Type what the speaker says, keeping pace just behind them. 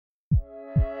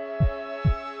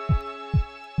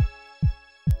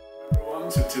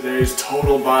to today's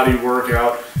total body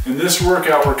workout. In this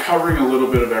workout, we're covering a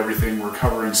little bit of everything. We're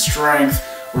covering strength,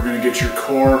 we're gonna get your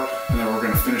core, and then we're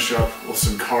gonna finish up with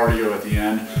some cardio at the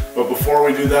end. But before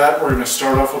we do that, we're gonna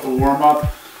start off with a warm-up.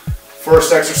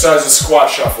 First exercise is squat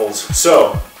shuffles.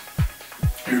 So,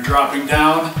 you're dropping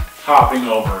down, hopping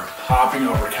over,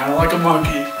 kind of like a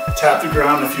monkey. Tap the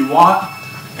ground if you want,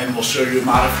 and we'll show you a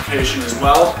modification as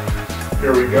well.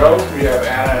 Here we go. We have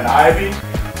Anna and Ivy,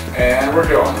 and we're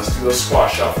going. Let's do those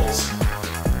squat shuffles.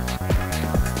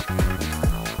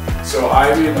 So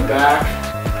Ivy in the back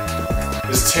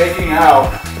is taking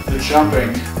out the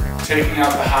jumping, taking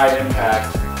out the high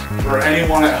impact for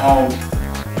anyone at home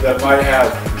that might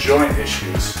have joint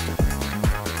issues.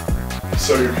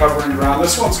 So you're covering ground.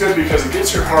 This one's good because it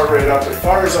gets your heart rate up, it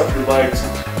fires up your legs,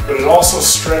 but it also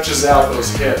stretches out those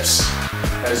hips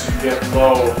as you get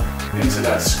low into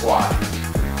that squat.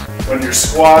 When you're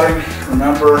squatting,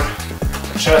 remember,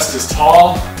 chest is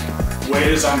tall, weight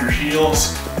is on your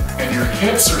heels, and your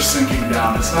hips are sinking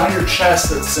down. It's not your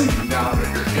chest that's sinking down, but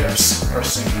your hips are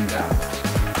sinking down.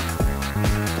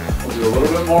 We'll do a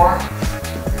little bit more.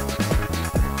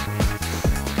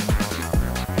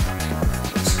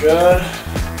 Looks good.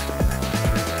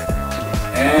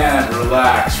 And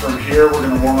relax. From here, we're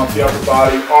going to warm up the upper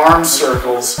body, arm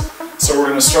circles. So we're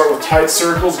going to start with tight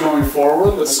circles going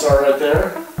forward. Let's start right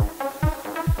there.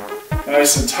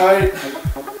 Nice and tight.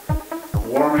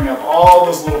 Warming up all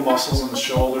those little muscles in the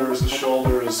shoulders. The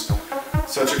shoulder is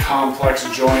such a complex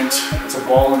joint. It's a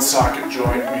ball and socket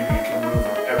joint, meaning it can move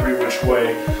every which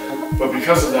way. But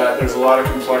because of that, there's a lot of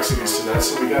complexities to that,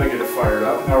 so we got to get it fired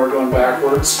up. Now we're going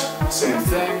backwards. Same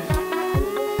thing.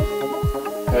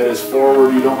 Head is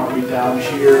forward. You don't want to be down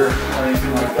here or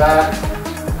anything like that.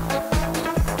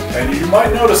 And you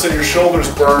might notice that your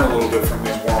shoulders burn a little bit from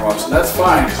these warm-ups, and that's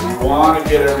fine because we want to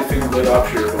get everything lit up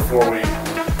here before we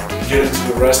get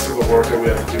into the rest of the work that we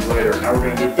have to do later. Now we're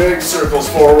going to do big circles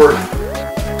forward,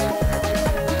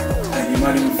 and you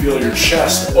might even feel your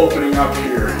chest opening up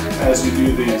here as you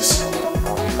do these. A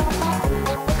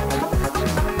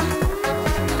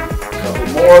couple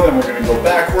more, then we're going to go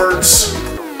backwards.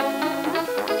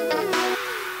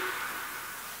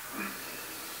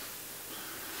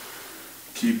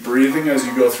 Keep breathing as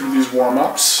you go through these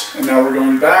warm-ups. And now we're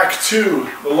going back to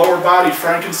the lower body.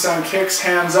 Frankenstein kicks,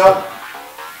 hands up,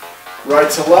 right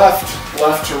to left,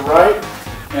 left to right.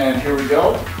 And here we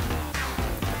go.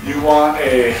 You want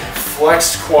a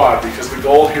flexed quad because the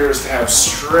goal here is to have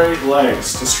straight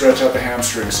legs to stretch out the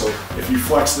hamstrings. So if you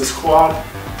flex this quad,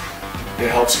 it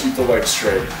helps keep the legs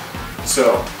straight.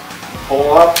 So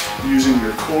pull up using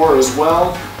your core as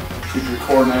well. Keep your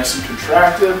core nice and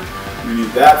contracted. We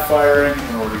need that firing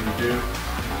in order to do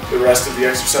the rest of the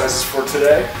exercises for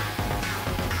today.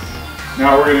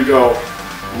 Now we're going to go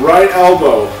right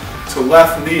elbow to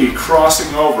left knee,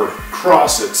 crossing over,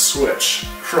 cross it, switch,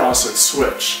 cross it,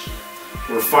 switch.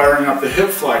 We're firing up the hip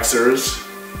flexors,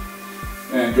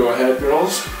 and go ahead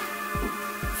girls.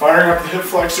 Firing up the hip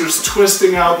flexors,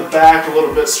 twisting out the back a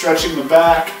little bit, stretching the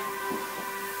back.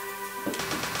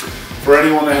 For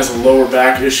anyone that has a lower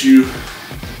back issue,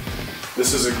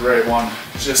 this is a great one,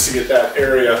 just to get that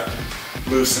area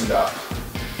loosened up.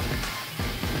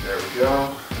 There we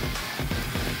go.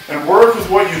 And work with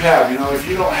what you have. You know, if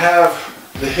you don't have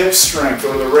the hip strength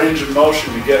or the range of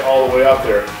motion to get all the way up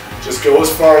there, just go as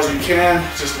far as you can.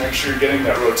 Just make sure you're getting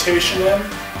that rotation in.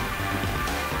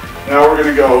 Now we're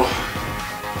going to go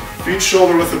feet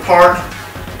shoulder width apart,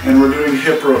 and we're doing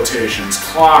hip rotations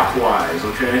clockwise,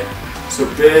 okay? So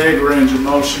big range of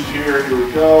motion here. Here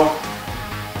we go.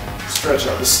 Stretch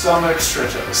out the stomach,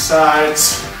 stretch out the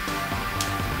sides,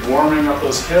 warming up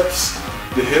those hips.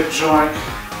 The hip joint,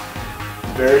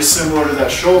 very similar to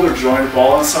that shoulder joint,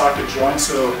 ball and socket joint,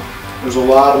 so there's a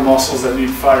lot of muscles that need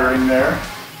firing there.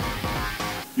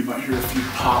 You might hear a few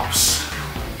pops.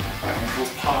 My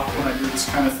ankles pop when I do this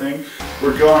kind of thing.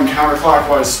 We're going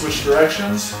counterclockwise, switch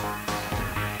directions.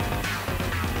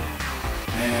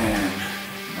 And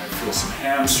you might feel some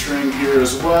hamstring here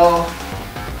as well.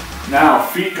 Now,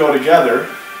 feet go together,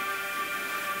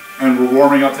 and we're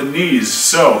warming up the knees.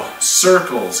 So,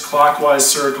 circles, clockwise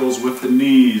circles with the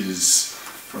knees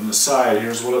from the side.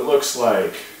 Here's what it looks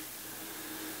like.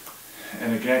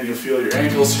 And again, you'll feel your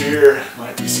ankles here.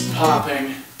 Might be some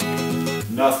popping.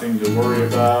 Nothing to worry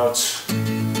about.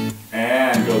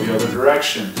 And go the other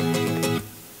direction. A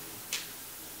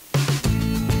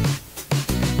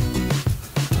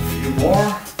few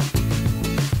more.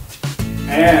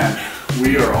 And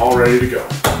we are all ready to go.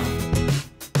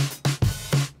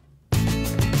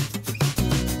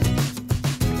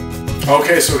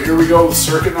 Okay, so here we go with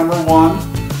circuit number one.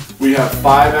 We have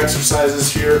 5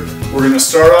 exercises here. We're gonna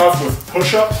start off with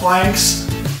push-up planks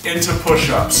into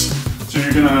push-ups. So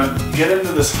you're gonna get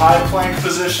into this high plank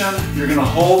position. You're gonna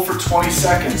hold for 20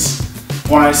 seconds.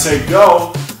 When I say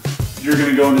go, you're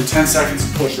gonna go into 10 seconds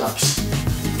of push-ups.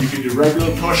 You can do regular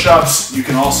push-ups. You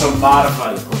can also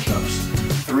modify the push-ups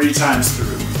 3 times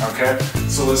through, okay?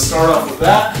 So let's start off with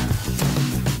that.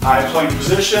 High plank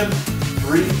position,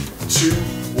 3, 2,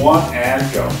 1,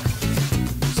 and go.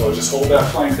 So just hold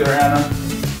that plank there, Anna.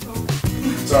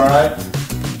 It's all right.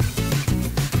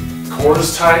 Core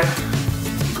is tight.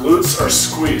 Glutes are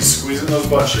squeezed. Squeezing those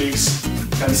butt cheeks.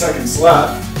 10 seconds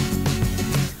left.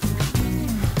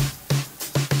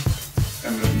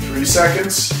 And then 3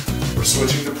 seconds. We're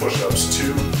switching to push-ups.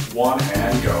 2, 1,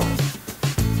 and go.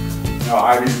 Now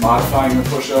Ivy's modifying the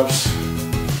push-ups.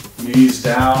 Knees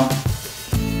down.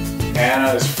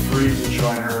 Anna is free to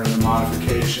join her in the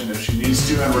modification if she needs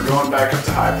to, and we're going back up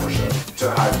to high push-up, to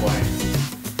high plank.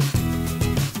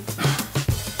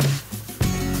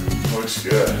 Looks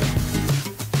good.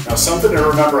 Now something to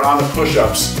remember on the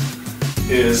push-ups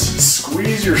is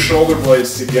squeeze your shoulder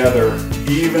blades together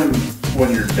even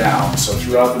when you're down. So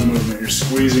throughout the movement, you're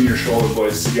squeezing your shoulder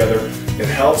blades together. It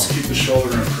helps keep the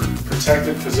shoulder in a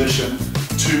protected position.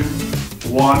 2,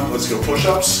 1, let's go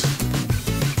push-ups.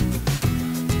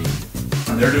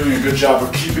 And they're doing a good job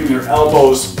of keeping their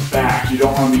elbows back. You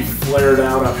don't want to be flared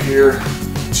out up here.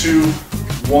 2,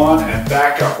 1, and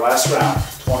back up. Last round.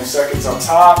 20 seconds up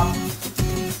top.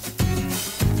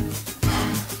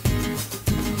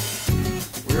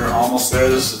 We're almost there.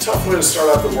 This is a tough way to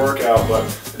start out the workout, but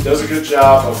it does a good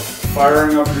job of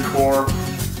firing up your core,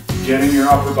 getting your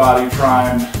upper body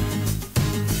primed.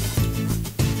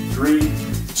 3,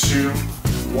 2,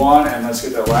 1, and let's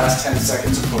get that last 10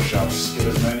 seconds of push-ups. Get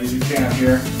as many as you can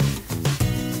here.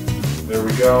 There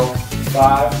we go.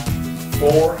 5,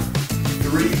 4,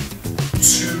 3,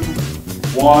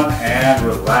 2, 1, and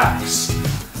relax.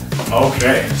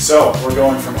 Okay, so we're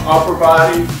going from upper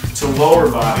body to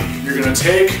lower body. You're gonna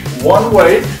take one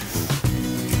weight,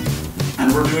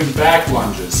 and we're doing back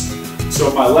lunges. So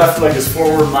if my left leg is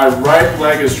forward, my right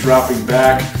leg is dropping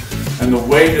back, and the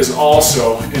weight is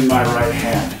also in my right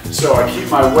hand. So I keep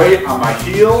my weight on my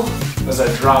heel as I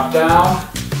drop down,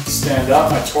 stand up,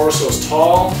 my torso is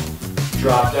tall,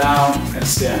 drop down, and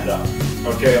stand up.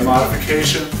 Okay, a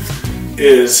modification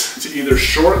is to either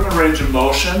shorten the range of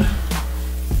motion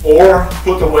or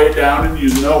put the weight down and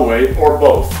use no weight, or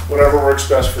both, whatever works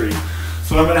best for you.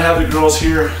 So I'm gonna have the girls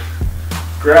here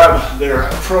grab their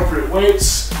appropriate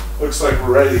weights. Looks like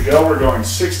we're ready to go. We're going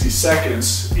 60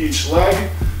 seconds each leg.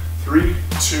 3,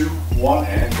 2, 1,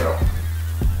 and go.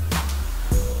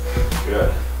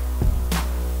 Good.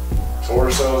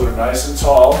 Torsos are nice and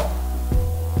tall.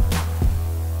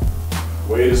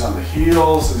 Weight is on the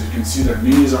heels. As you can see, their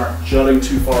knees aren't jutting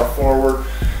too far forward.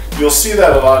 You'll see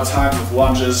that a lot of times with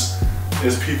lunges,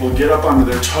 is people get up onto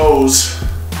their toes,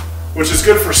 which is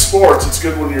good for sports. It's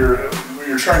good when you're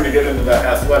trying to get into that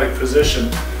athletic position.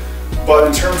 But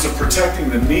in terms of protecting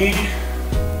the knee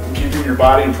and keeping your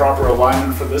body in proper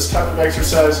alignment for this type of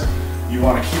exercise, you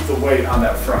want to keep the weight on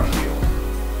that front heel.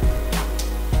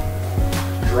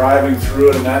 Driving through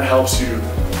it, and that helps you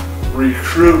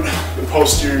recruit the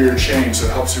posterior chain, so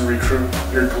it helps you recruit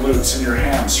your glutes and your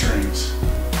hamstrings.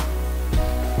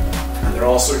 And they're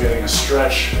also getting a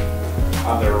stretch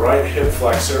on their right hip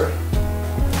flexor.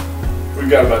 We've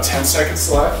got about 10 seconds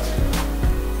left.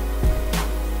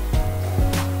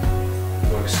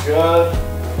 Looks good.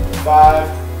 5,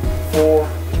 4,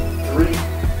 3,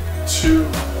 2,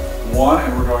 1,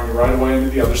 and we're going right away into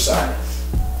the other side.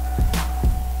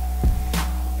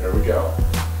 There we go.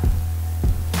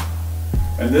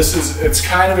 And it's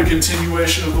kind of a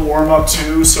continuation of the warm-up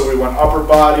too. So we went upper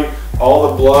body, all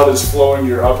the blood is flowing to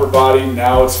your upper body,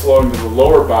 now it's flowing to the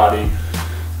lower body.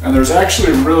 And there's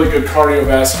actually really good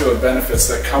cardiovascular benefits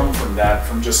that come from that,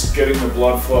 from just getting the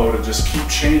blood flow to just keep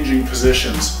changing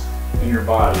positions in your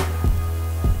body.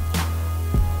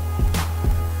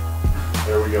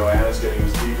 There we go, Anna's getting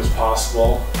as deep as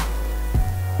possible.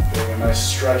 Getting a nice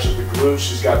stretch of the glutes.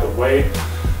 She's got the weight.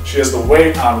 She has the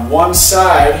weight on one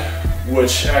side,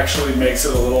 which actually makes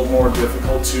it a little more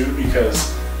difficult too,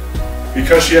 because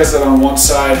she has that on one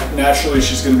side, naturally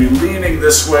she's going to be leaning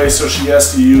this way, so she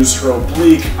has to use her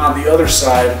oblique on the other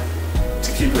side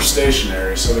to keep her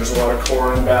stationary. So there's a lot of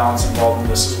core imbalance involved in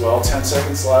this as well. 10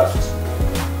 seconds left.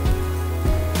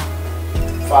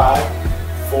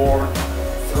 5, 4,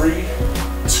 3,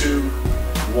 2,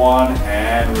 1,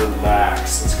 and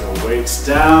relax. Let's go, weights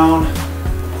down.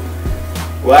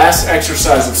 Last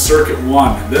exercise of circuit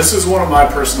 1. This is one of my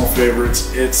personal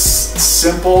favorites. It's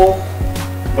simple,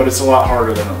 but it's a lot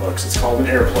harder than it looks. It's called an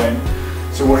airplane.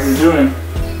 So what you're doing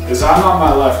is I'm on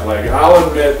my left leg. I'll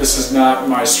admit this is not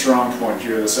my strong point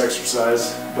here, this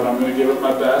exercise, but I'm gonna give it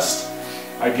my best.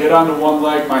 I get onto one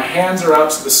leg, my hands are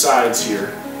out to the sides here,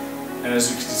 and as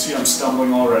you can see I'm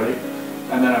stumbling already,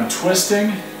 and then I'm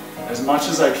twisting as much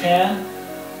as I can,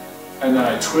 and then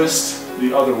I twist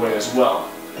the other way as well.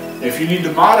 If you need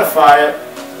to modify it,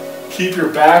 keep your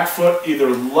back foot either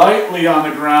lightly on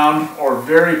the ground or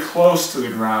very close to the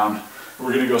ground.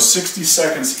 We're going to go 60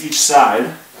 seconds each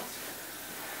side.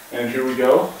 And here we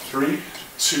go. 3,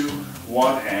 2,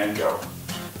 1, and go.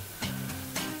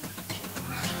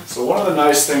 So one of the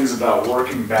nice things about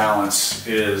working balance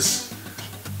is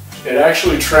it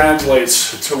actually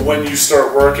translates to when you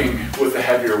start working with the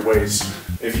heavier weights.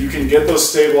 If you can get those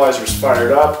stabilizers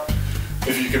fired up,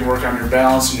 if you can work on your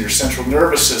balance and your central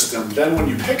nervous system, then when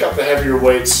you pick up the heavier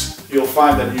weights, you'll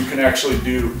find that you can actually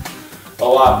do a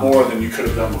lot more than you could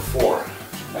have done before.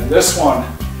 And this one,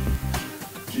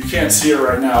 you can't see it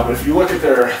right now, but if you look at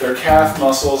their calf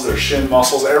muscles, their shin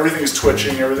muscles, everything's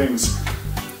twitching, everything's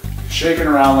shaking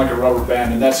around like a rubber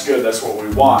band, and that's good, that's what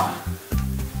we want.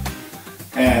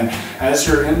 And as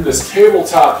you're in this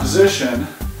tabletop position,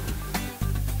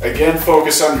 again,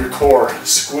 focus on your core.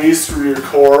 Squeeze through your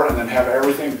core and then have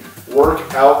everything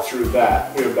work out through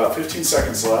that. We have about 15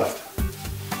 seconds left.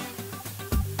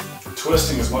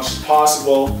 Twisting as much as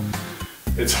possible.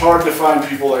 It's hard to find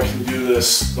people that can do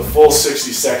this the full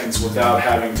 60 seconds without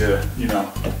having to,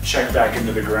 check back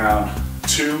into the ground.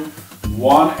 2,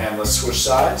 1, and let's switch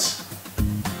sides.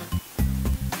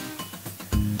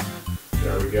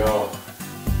 There we go.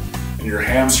 And your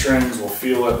hamstrings will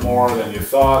feel it more than you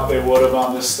thought they would have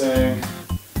on this thing.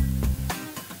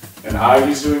 And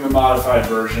Ivy's doing the modified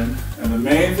version. And the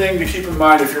main thing to keep in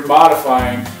mind if you're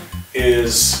modifying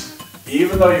is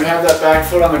even though you have that back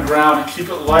foot on the ground, keep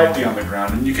it lightly on the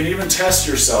ground. And you can even test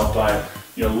yourself by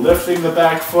lifting the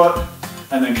back foot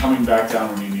and then coming back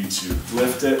down when you need to.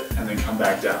 Lift it and then come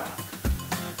back down.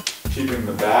 Keeping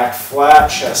the back flat,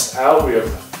 chest out. We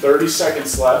have 30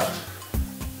 seconds left.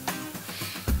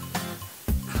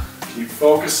 Keep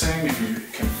focusing. If you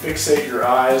can fixate your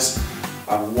eyes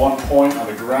on one point on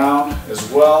the ground as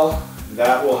well,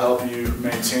 that will help you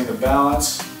maintain the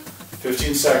balance.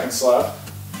 15 seconds left.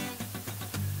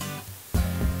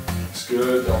 That's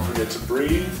good. Don't forget to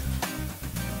breathe.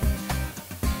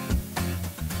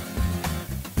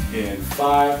 In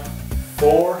 5,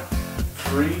 4,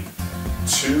 3,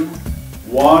 2,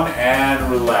 1,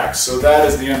 and relax. So that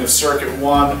is the end of circuit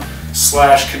 1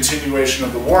 / continuation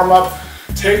of the warm-up.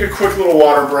 Take a quick little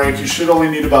water break. You should only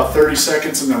need about 30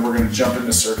 seconds, and then we're going to jump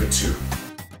into circuit 2.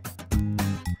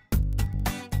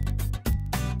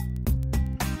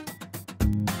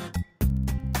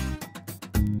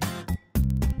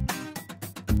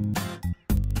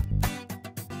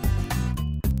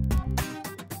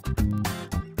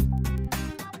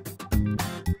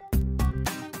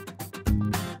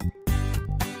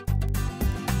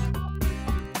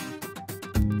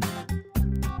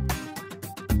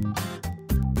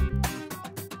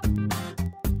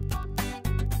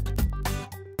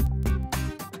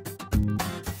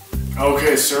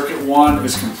 Okay, circuit 1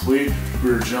 is complete.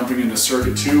 We're jumping into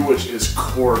circuit 2, which is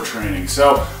core training.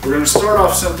 So we're going to start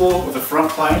off simple with a front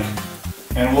plank,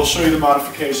 and we'll show you the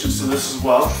modifications to this as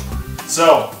well.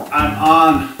 So I'm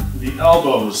on the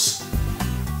elbows.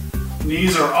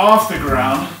 Knees are off the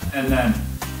ground, and then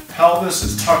pelvis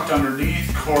is tucked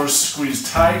underneath, core is squeezed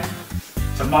tight.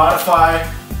 To modify,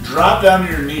 drop down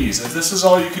to your knees. If this is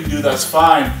all you can do, that's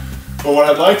fine. But what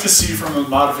I'd like to see from the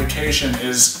modification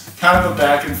is kind of a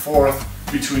back and forth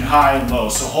between high and low.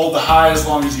 So hold the high as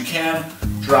long as you can,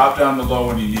 drop down the low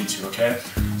when you need to, okay?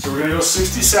 So we're gonna go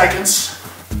 60 seconds.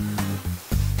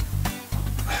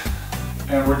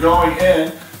 And we're going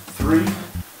in 3,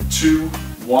 2,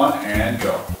 1, and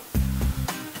go.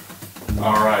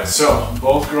 All right, so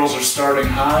both girls are starting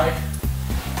high.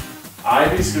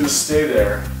 Ivy's gonna stay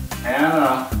there.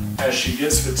 Anna, as she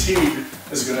gets fatigued,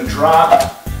 is gonna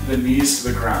drop the knees to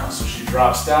the ground. So she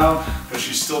drops down, but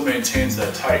she still maintains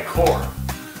that tight core.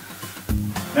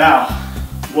 Now,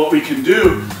 what we can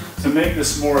do to make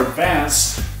this more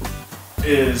advanced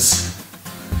is,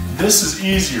 this is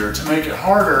easier. To make it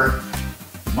harder,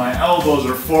 my elbows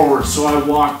are forward, so I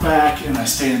walk back and I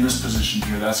stay in this position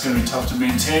here. That's gonna be tough to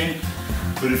maintain,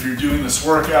 but if you're doing this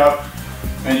workout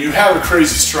and you have a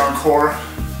crazy strong core,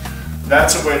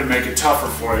 that's a way to make it tougher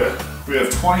for you. We have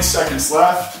 20 seconds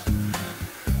left.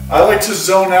 I like to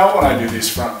zone out when I do these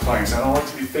front planks. I don't like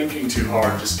to be thinking too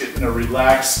hard, just get in a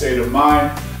relaxed state of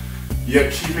mind,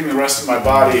 yet keeping the rest of my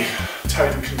body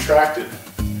tight and contracted.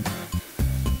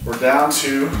 We're down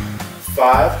to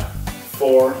 5,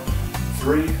 4,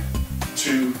 3,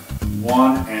 2,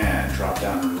 1, and drop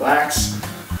down and relax.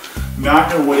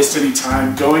 Not going to waste any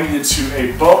time going into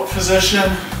a boat position.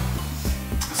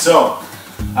 So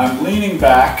I'm leaning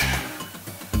back,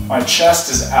 my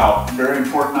chest is out. Very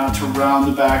important not to round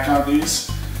the back on these.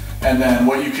 And then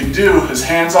what you can do is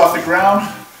hands off the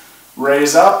ground,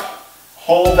 raise up,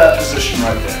 hold that position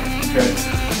right there, okay?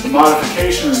 The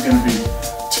modification is going to be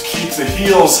to keep the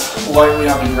heels lightly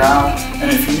on the ground,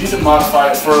 and if you need to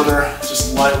modify it further,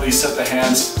 just lightly set the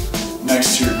hands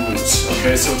next to your glutes,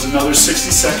 okay? So it's another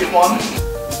 60-second one.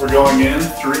 We're going in,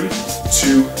 3,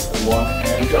 2, 1,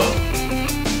 and go.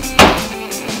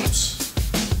 Oops.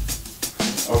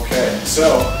 Okay,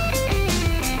 so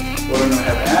what I'm going to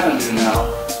have Anna do now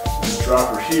is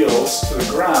drop her heels to the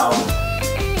ground,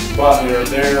 but they're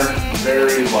there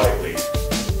very lightly.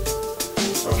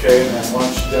 Okay, and then why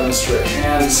don't you demonstrate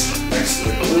hands next to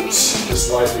the glutes,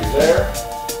 just lightly there.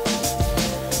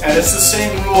 And it's the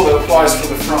same rule that applies for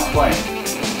the front plank.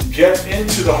 Get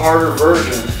into the harder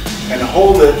version and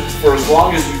hold it for as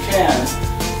long as you can.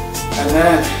 And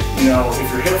then, you know, if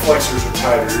your hip flexors are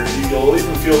tighter, you'll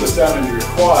even feel this down into your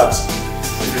quads.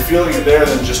 If you're feeling it there,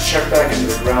 then just check back into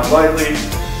the ground lightly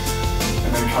and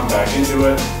then come back into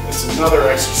it. It's another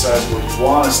exercise where you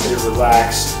want to stay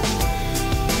relaxed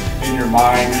in your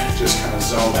mind, just kind of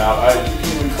zone out. You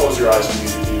can even close your eyes when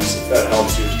you do these if that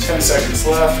helps you. 10 seconds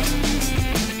left.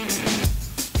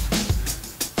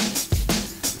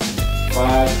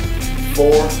 5,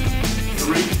 4,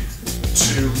 3,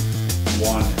 2,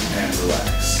 1, and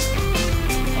relax.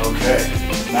 Okay,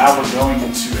 now we're going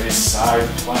into a side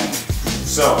plank.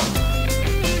 So,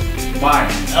 my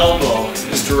elbow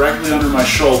is directly under my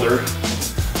shoulder.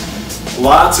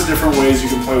 Lots of different ways you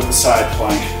can play with the side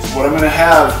plank. What I'm going to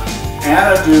have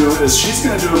Anna do is she's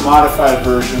going to do a modified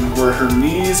version where her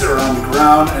knees are on the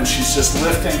ground and she's just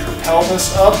lifting her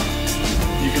pelvis up.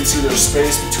 You can see there's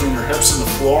space between her hips and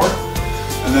the floor.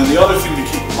 And then the other thing to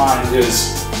keep in mind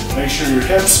is make sure your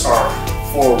hips are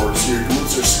forward so your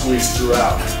glutes are squeezed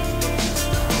throughout.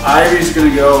 Ivy's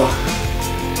going to go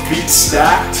feet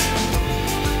stacked,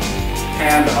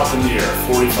 hand up in the air,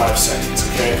 45 seconds,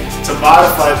 okay? To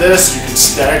modify this, you can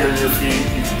stagger your feet,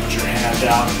 you can put your hand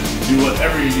down, do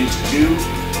whatever you need to do.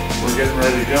 We're getting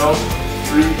ready to go.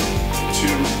 3, 2,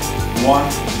 1,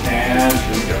 and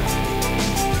here we go.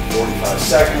 45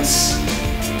 seconds.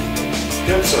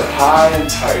 Hips are high and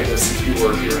tight. That's the key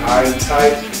word here. High and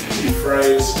tight. Key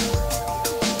phrase.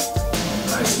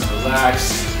 Nice and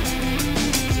relaxed.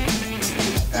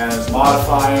 And it's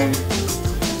modifying.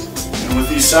 And with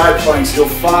these side planks, you'll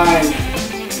find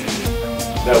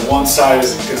that one side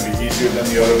isn't going to be easier than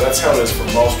the other. That's how it is for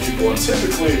most people. And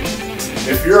typically,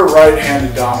 if you're a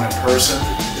right-handed dominant person,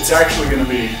 it's actually going to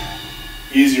be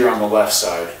easier on the left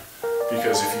side.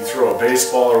 Because if you throw a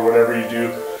baseball or whatever you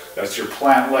do, that's your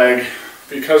plant leg.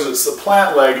 Because it's the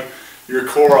plant leg, your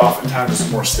core oftentimes is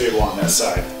more stable on that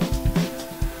side.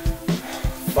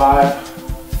 5,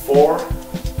 4,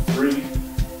 3,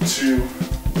 2,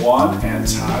 1, and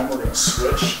time. We're going to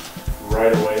switch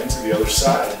right away into the other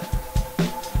side.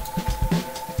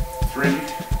 3,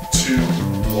 2,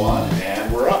 1,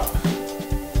 and we're up.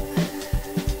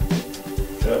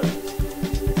 Good.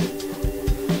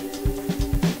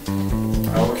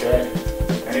 Okay.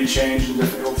 Any change in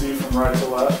difficulty from right to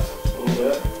left? A little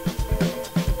bit.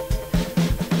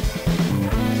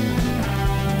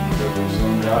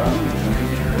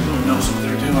 Everyone knows what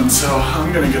they're doing, so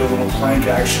I'm going to get a little plank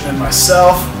action in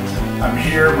myself. I'm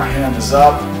here, my hand is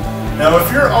up. Now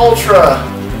if you're ultra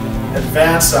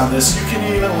advanced on this, you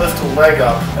can even lift a leg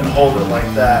up and hold it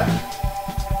like that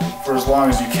for as long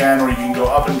as you can, or you can go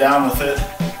up and down with it.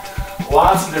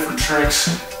 Lots of different tricks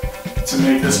to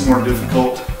make this more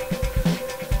difficult.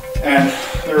 And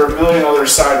there are a million other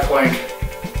side plank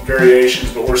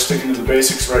variations, but we're sticking to the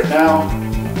basics right now.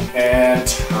 And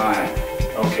time.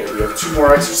 Okay, we have 2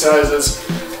 more exercises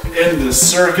in this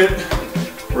circuit.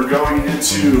 We're going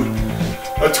into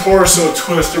a torso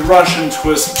twist, a Russian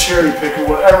twist, cherry picker,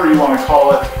 whatever you want to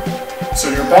call it. So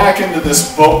you're back into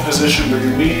this boat position where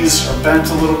your knees are bent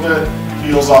a little bit,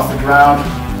 heels off the ground,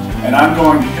 and I'm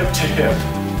going hip to hip.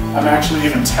 I'm actually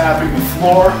even tapping the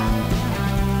floor,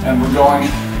 and we're going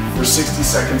for 60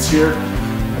 seconds here.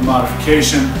 The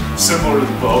modification, similar to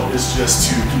the boat, is just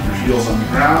to keep your heels on the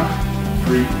ground.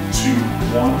 3, 2,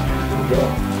 1, and we'll go.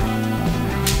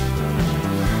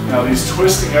 Now these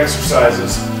twisting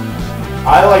exercises,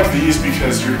 I like these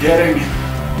because you're getting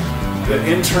the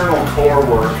internal core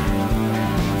work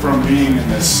from being in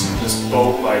this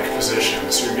boat-like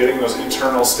position. So you're getting those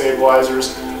internal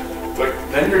stabilizers, But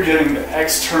then you're getting the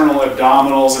external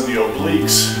abdominals and the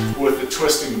obliques with the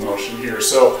twisting motion here.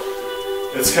 So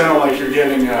it's kind of like you're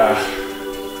getting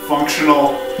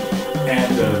functional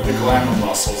and the glamour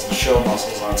muscles, the show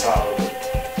muscles on top of it,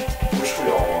 which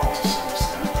we all want to some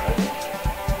extent, right?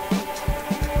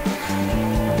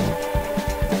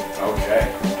 Okay.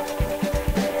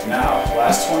 Now,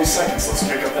 last 20 seconds, let's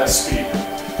pick up that speed.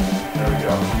 There we go.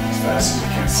 As fast as you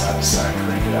can, side to side,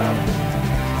 crank it out.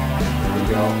 There we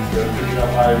go. Good. Pick it up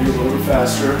higher, a little bit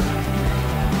faster.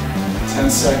 10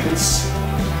 seconds.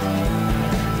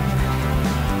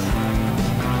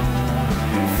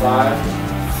 In 5,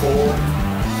 4,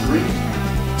 3,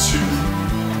 2,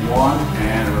 1,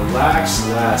 and relax.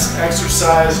 Last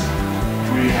exercise.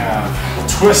 We have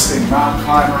twisting mountain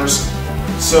climbers.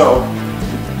 So,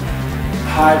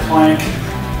 high plank,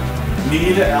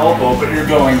 knee to elbow, but you're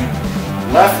going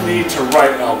left knee to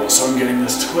right elbow. So I'm getting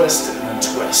this twist and then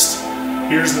twist.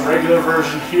 Here's the regular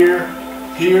version here,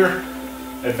 here,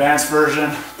 advanced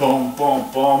version, boom, boom,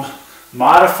 boom.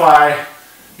 Modify,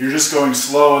 you're just going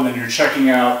slow and then you're checking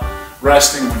out,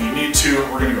 resting when you need to.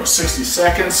 We're gonna go 60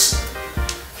 seconds.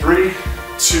 3,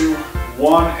 2,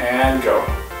 1, and go.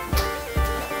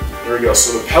 There we go.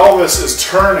 So the pelvis is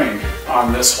turning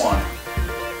on this one.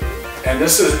 And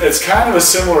it's kind of a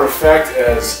similar effect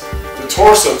as the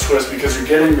torso twist because you're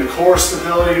getting the core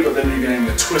stability, but then you're getting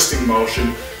the twisting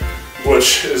motion,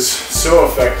 which is so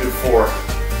effective for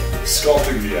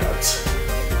sculpting the abs.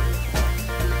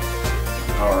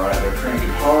 All right, they're cranking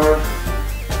hard.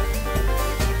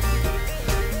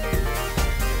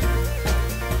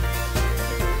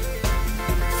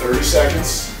 Thirty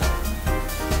seconds.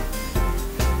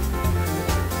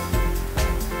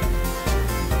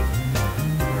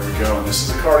 And this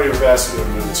is a cardiovascular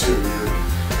move too.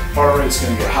 Your heart rate's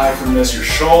going to get high from this. Your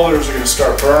shoulders are going to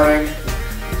start burning.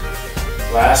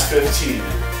 Last 15.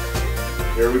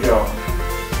 Here we go.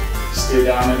 Stay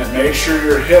down in it. Make sure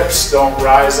your hips don't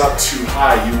rise up too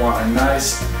high. You want a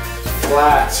nice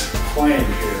flat plane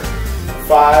here.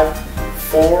 5,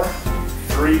 4,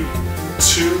 3, 2,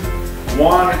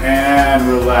 1, and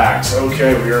relax.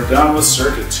 Okay, we are done with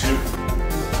circuit 2.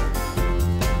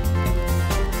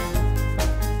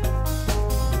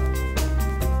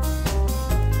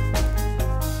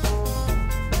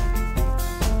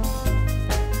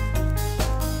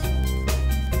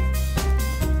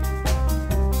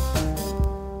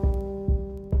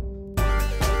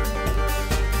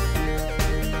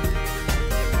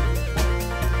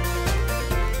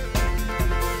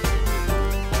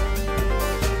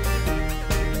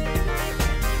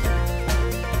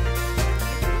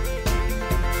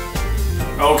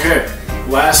 Okay,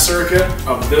 last circuit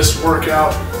of this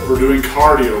workout, we're doing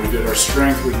cardio. We did our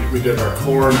strength, we did our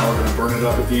core, now we're gonna burn it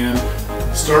up at the end.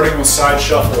 Starting with side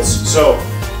shuffles. So,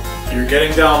 you're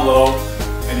getting down low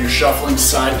and you're shuffling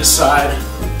side to side,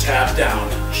 tap down,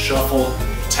 shuffle,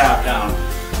 tap down.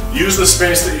 Use the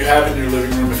space that you have in your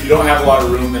living room. If you don't have a lot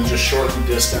of room, then just shorten the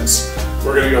distance.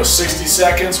 We're gonna go 60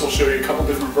 seconds. We'll show you a couple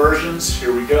different versions.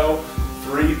 Here we go.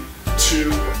 3,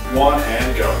 2, 1,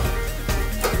 and go.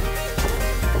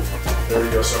 There we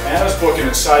go. So Anna's booking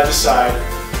it side to side.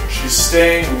 She's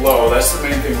staying low. That's the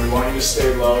main thing. We want you to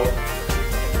stay low.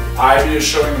 Ivy is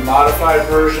showing the modified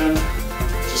version.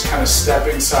 Just kind of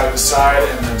stepping side to side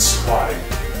and then squatting.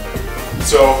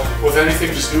 So with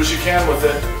anything, just do what you can with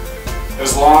it.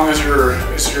 As long as you're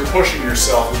pushing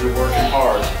yourself, as you're working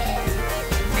hard.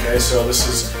 Okay, so this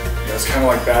is, it's kind of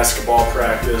like basketball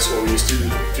practice where we used to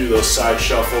do those side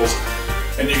shuffles.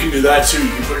 And you can do that too.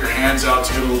 You can put your hands out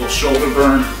to get a little shoulder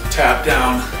burn, tap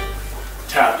down,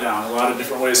 tap down. A lot of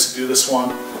different ways to do this one.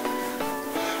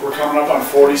 We're coming up on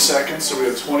 40 seconds, so we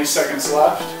have 20 seconds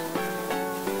left.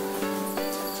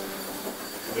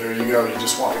 There you go. You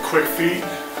just want the quick feet,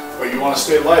 but you want to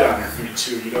stay light on your feet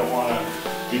too. You don't want to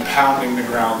be pounding the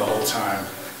ground the whole time.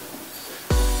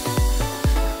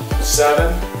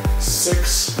 7,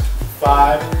 6,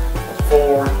 5,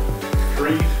 4,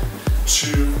 3,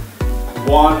 2,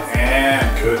 1,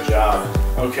 and good job.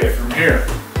 Okay, from here,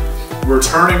 we're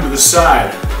turning to the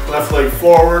side. Left leg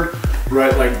forward,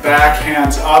 right leg back,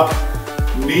 hands up.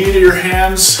 Knee to your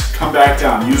hands, come back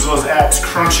down. Use those abs,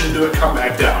 crunch into it, come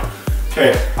back down.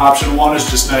 Okay, option 1 is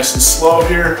just nice and slow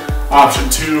here. Option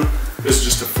 2 is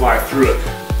just to fly through it.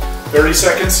 30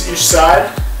 seconds each side.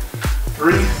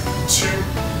 3, 2,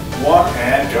 1,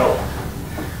 and go.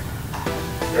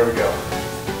 There we go.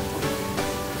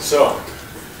 So,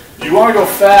 you want to go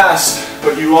fast,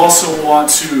 but you also want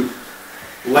to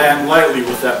land lightly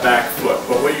with that back foot.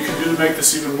 But what you can do to make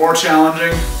this even more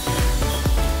challenging,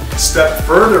 step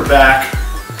further back,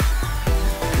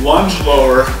 lunge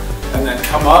lower, and then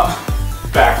come up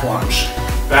back lunge,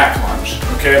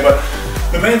 okay? But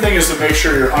the main thing is to make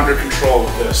sure you're under control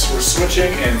with this. We're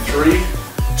switching in 3,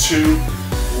 2,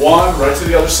 1, right to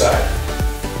the other side.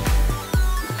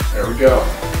 There we go.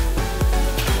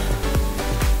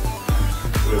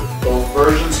 With both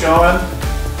versions going,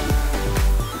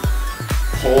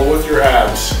 pull with your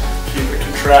abs. Keep it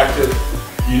contracted.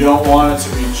 You don't want it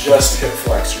to be just hip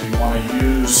flexor. You want to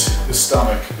use the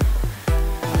stomach.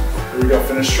 Here we go,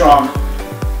 finish strong.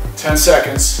 10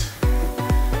 seconds.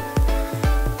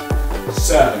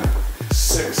 7,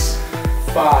 6,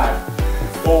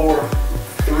 5, 4,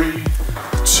 3,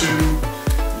 2,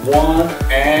 1,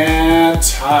 and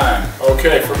time.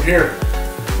 Okay, from here,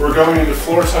 we're going into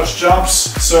floor touch jumps.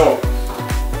 So,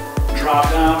 drop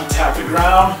down, tap the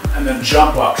ground, and then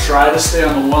jump up. Try to stay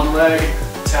on the one leg,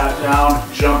 tap down,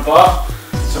 jump up.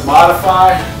 To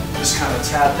modify, just kind of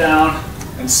tap down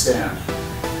and stand.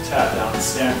 Tap down and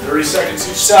stand. 30 seconds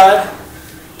each side.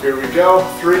 Here we go.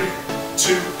 3,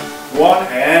 2, 1,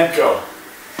 and go.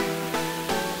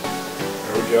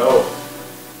 There we go.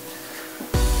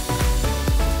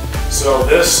 So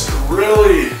this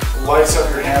really lights up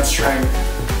your hamstring.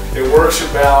 It works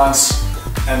your balance,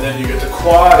 and then you get the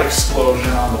quad explosion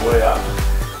on the way up.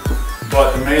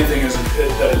 But the main thing is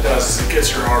that it does is it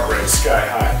gets your heart rate sky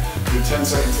high. We have 10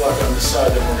 seconds left on this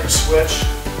side, then we're going to switch.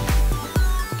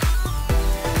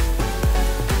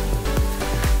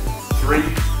 3,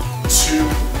 2,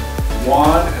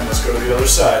 1, and let's go to the other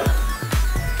side.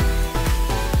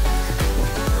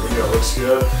 There we go, looks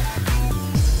good.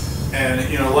 And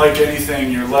you know, like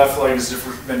anything, your left leg is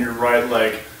different than your right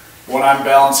leg. When I'm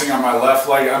balancing on my left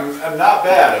leg, I'm not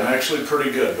bad, I'm actually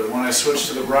pretty good. But when I switch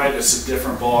to the right, it's a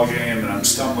different ball game and I'm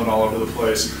stumbling all over the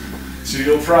place. So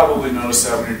you'll probably notice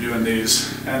that when you're doing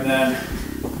these. And then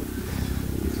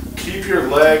keep your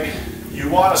leg, you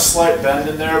want a slight bend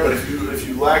in there, but if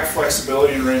you lack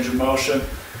flexibility and range of motion,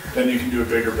 then you can do a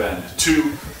bigger bend. 2,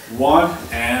 1,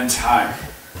 and time.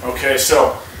 Okay,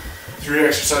 so 3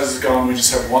 exercises gone, we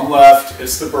just have one left.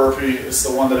 It's the burpee. It's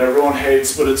the one that everyone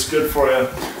hates, but it's good for you.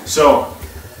 So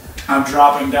I'm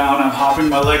dropping down, I'm hopping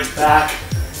my legs back,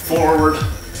 forward,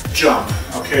 jump.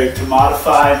 Okay, to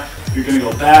modify, you're gonna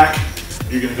go back,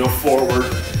 you're gonna go forward,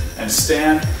 and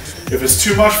stand. If it's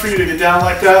too much for you to get down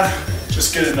like that,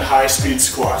 just get into high speed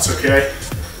squats, okay?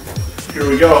 Here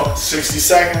we go, 60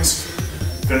 seconds.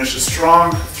 Finish it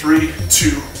strong, 3,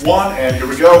 2, 1, and here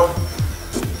we go.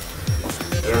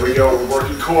 There we go, we're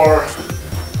working core,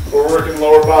 we're working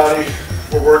lower body,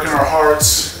 we're working our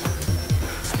hearts,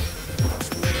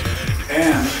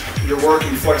 and you're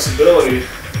working flexibility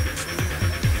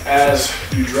as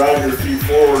you drive your feet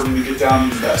forward and you get down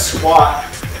into that squat.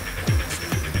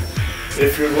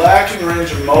 If you're lacking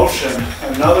range of motion,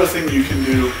 another thing you can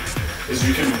do is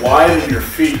you can widen your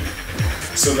feet.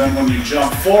 So then when you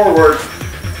jump forward,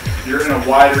 you're in a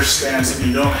wider stance and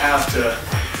you don't have to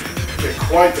get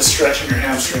quite the stretch in your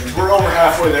hamstrings. We're over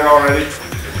halfway there already.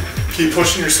 Keep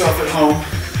pushing yourself at home.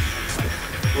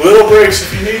 Little breaks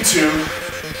if you need to,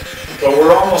 but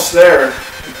we're almost there.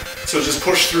 So just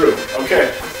push through.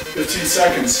 Okay, 15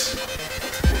 seconds.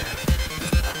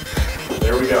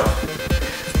 There we go.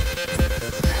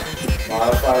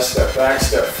 Modify, step back,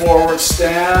 step forward,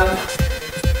 stand.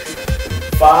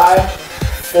 5,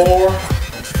 4,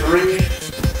 3,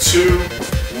 2,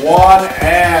 1,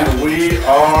 and we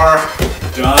are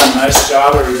done. Nice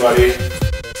job, everybody.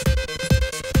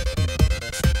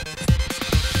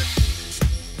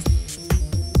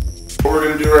 What we're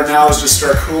going to do right now is just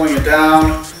start cooling it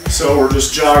down. So we're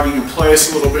just jogging in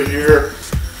place a little bit here.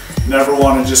 Never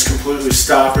want to just completely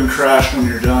stop and crash when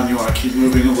you're done. You want to keep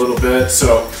moving a little bit.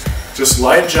 So just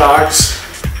light jogs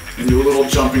and do a little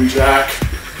jumping jack.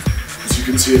 As you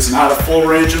can see, it's not a full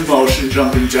range of motion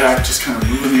jumping jack, just kind of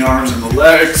moving the arms and the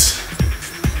legs.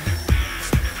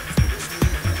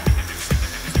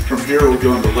 From here, we'll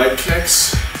go into leg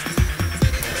kicks.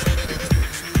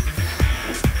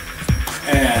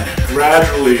 And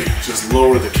gradually just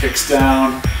lower the kicks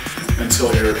down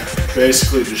until you're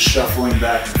basically just shuffling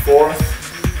back and forth.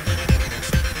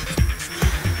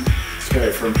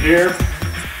 Okay, from here,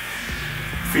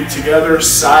 feet together,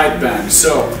 side bend.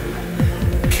 So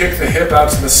kick the hip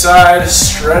out to the side,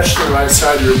 stretch the right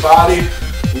side of your body,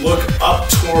 look up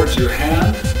towards your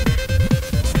hand,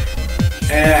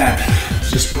 and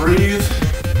just breathe.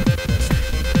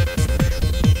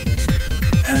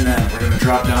 And then we're going to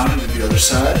drop down into the other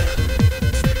side.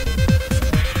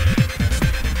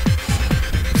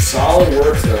 Solid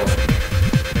work though.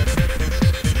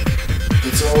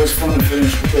 It's always fun to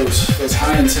finish with those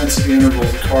high intensity intervals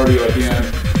of cardio at the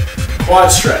end. Quad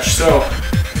stretch. So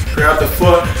grab the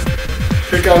foot,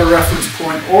 pick out a reference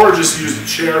point or just use a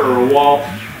chair or a wall.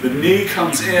 The knee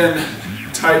comes in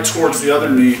tight towards the other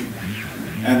knee,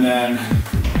 and then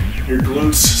your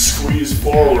glutes squeeze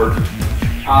forward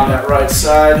on that right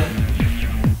side,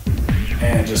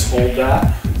 and just hold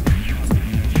that.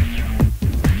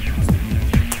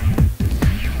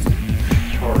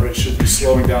 Heart rate should be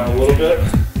slowing down a little bit.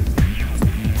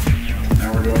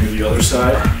 Now we're going to the other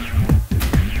side.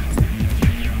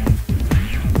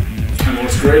 And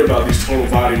what's great about these total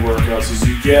body workouts is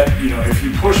you get, if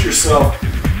you push yourself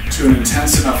to an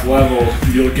intense enough level,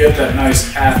 you'll get that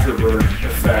nice afterburn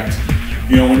effect.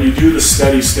 When you do the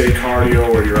steady state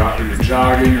cardio, or you're out, or you're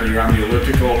jogging, or you're on the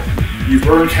elliptical, you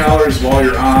burn calories while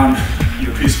you're on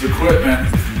the piece of equipment,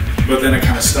 but then it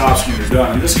kind of stops when you're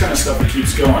done. And this kind of stuff, it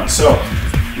keeps going. So,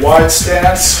 wide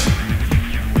stance.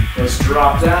 Let's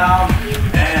drop down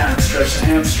and stretch the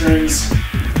hamstrings.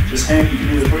 You can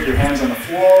either put your hands on the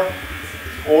floor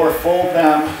or fold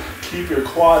them. Keep your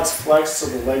quads flexed so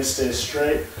the legs stay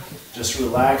straight. Just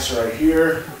relax right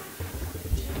here.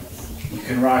 You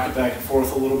can rock it back and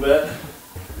forth a little bit.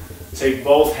 Take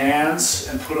both hands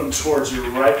and put them towards your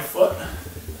right foot,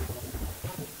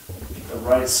 the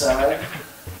right side.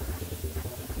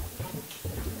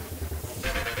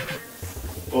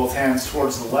 Both hands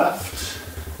towards the left.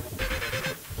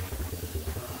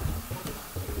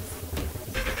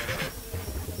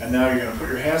 And now you're going to put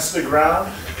your hands to the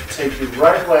ground, take your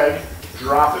right leg,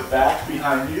 drop it back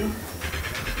behind you,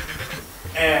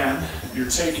 and you're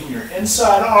taking your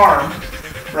inside arm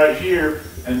right here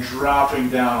and dropping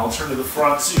down. I'll turn to the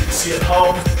front so you can see at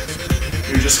home.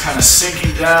 You're just kind of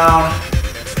sinking down.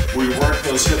 We work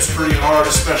those hips pretty hard,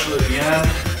 especially at the end.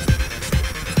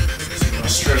 So you want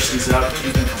to stretch these out to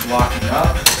keep them from locking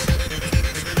up.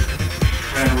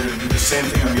 And we're going to do the same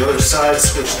thing on the other side.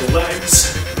 Switch the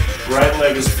legs. Right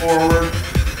leg is forward.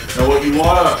 Now what you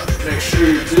want to make sure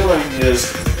you're doing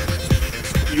is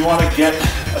you want to get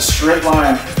a straight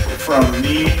line from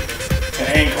knee to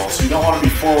ankle. So you don't want to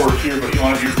be forward here, but you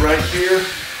want to be right here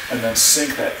and then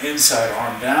sink that inside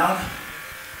arm down.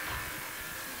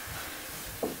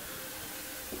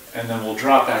 And then we'll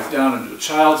drop back down into a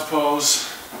child's pose.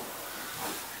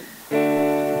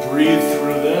 Breathe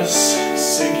through this.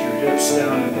 Sink your hips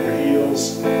down into your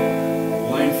heels.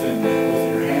 Lengthen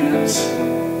with your hands.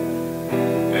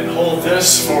 And hold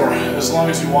this for as long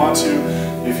as you want to.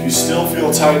 If you still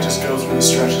feel tight, just go through the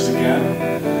stretches again.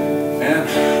 And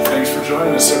thanks for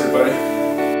joining us, everybody.